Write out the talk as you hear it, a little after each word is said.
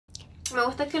Me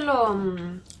gusta que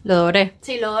lo doré.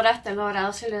 Sí, lo doraste, lo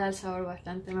dorado se le da el sabor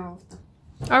bastante, me gusta.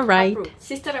 Alright. Approved.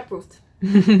 Sister approved.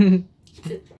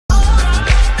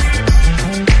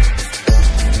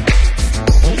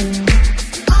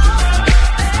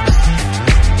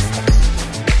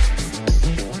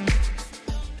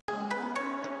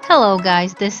 Hello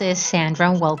guys, this is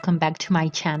Sandra and welcome back to my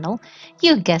channel.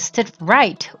 You guessed it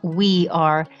right, we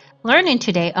are learning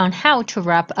today on how to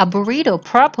wrap a burrito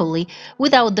properly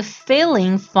without the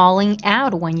filling falling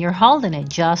out when you're holding it,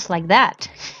 just like that.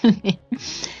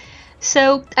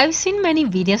 So I've seen many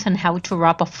videos on how to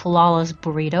wrap a flawless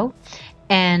burrito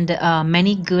and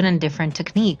many good and different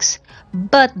techniques.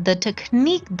 But the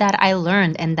technique that I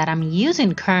learned and that I'm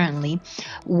using currently,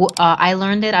 I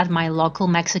learned it at my local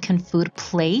Mexican food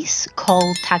place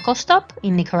called TacoStop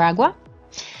in Nicaragua.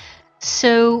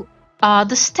 So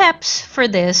the steps for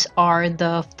this are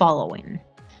the following.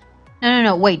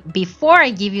 No, wait. Before I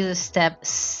give you the step,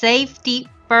 safety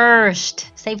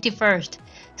first. Safety first.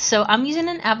 So I'm using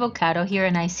an avocado here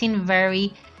and I've seen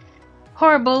very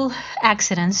horrible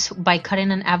accidents by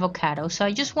cutting an avocado, so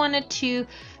I just wanted to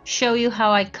show you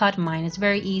how I cut mine. It's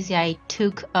very easy. I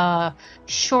took a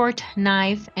short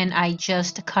knife and I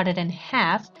just cut it in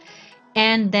half,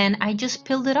 and then I just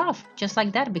peeled it off just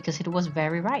like that because it was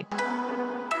very ripe.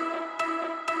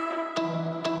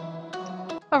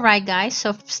 Alright guys,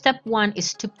 so step 1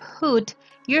 is to put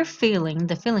your filling,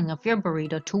 the filling of your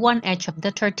burrito, to one edge of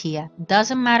the tortilla.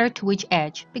 Doesn't matter to which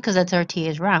edge because the tortilla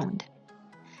is round.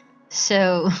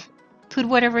 So put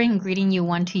whatever ingredient you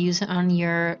want to use on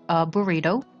your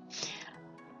burrito.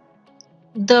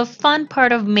 The fun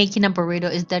part of making a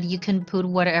burrito is that you can put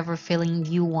whatever filling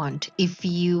you want. If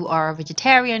you are a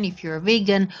vegetarian, if you're a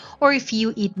vegan, or if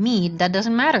you eat meat, that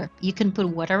doesn't matter. You can put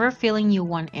whatever filling you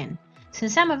want in.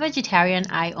 Since I'm a vegetarian,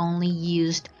 I only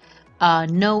used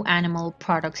no animal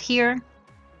products here.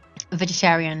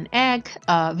 Vegetarian egg,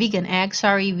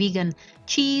 vegan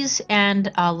cheese,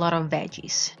 and a lot of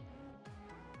veggies.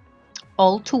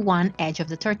 All to one edge of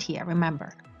the tortilla,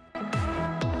 remember.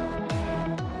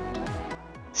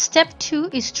 Step 2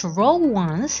 is to roll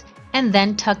once and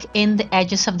then tuck in the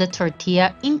edges of the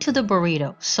tortilla into the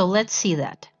burrito. So let's see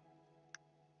that.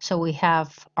 So we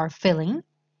have our filling.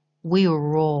 We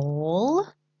roll,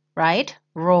 right?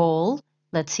 Roll.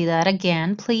 Let's see that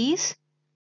again, please.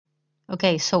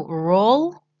 Okay, so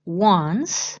roll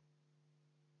once,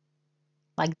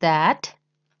 like that.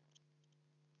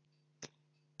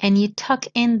 And you tuck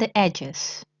in the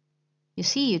edges. You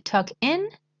see, you tuck in,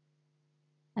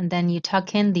 and then you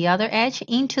tuck in the other edge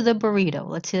into the burrito.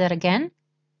 Let's see that again.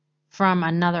 From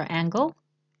another angle,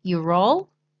 you roll,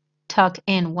 tuck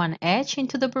in one edge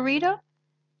into the burrito,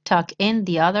 tuck in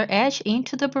the other edge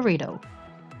into the burrito.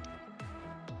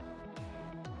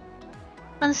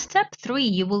 On step 3,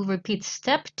 you will repeat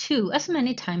step 2 as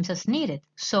many times as needed.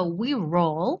 So we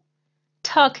roll,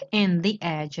 tuck in the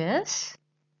edges,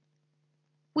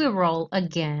 we roll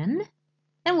again,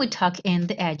 and we tuck in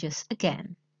the edges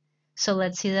again. So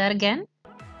let's see that again.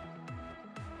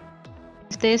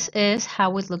 This is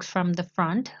how it looks from the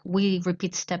front. We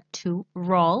repeat step 2,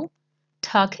 roll,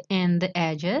 tuck in the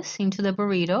edges into the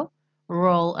burrito,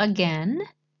 roll again,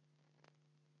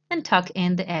 and tuck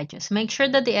in the edges. Make sure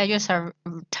that the edges are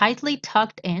tightly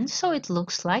tucked in so it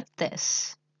looks like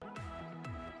this.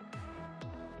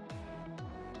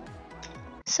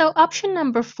 So option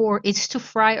number 4 is to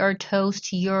fry or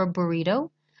toast your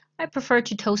burrito. I prefer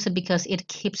to toast it because it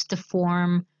keeps the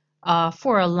form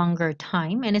for a longer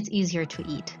time and it's easier to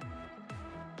eat.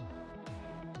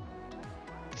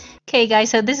 Okay guys,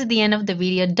 so this is the end of the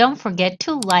video. Don't forget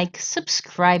to like,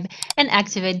 subscribe, and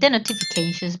activate the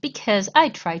notifications because I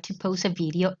try to post a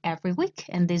video every week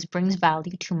and this brings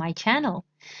value to my channel.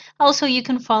 Also, you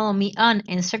can follow me on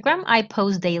Instagram. I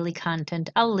post daily content.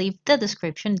 I'll leave the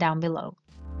description down below.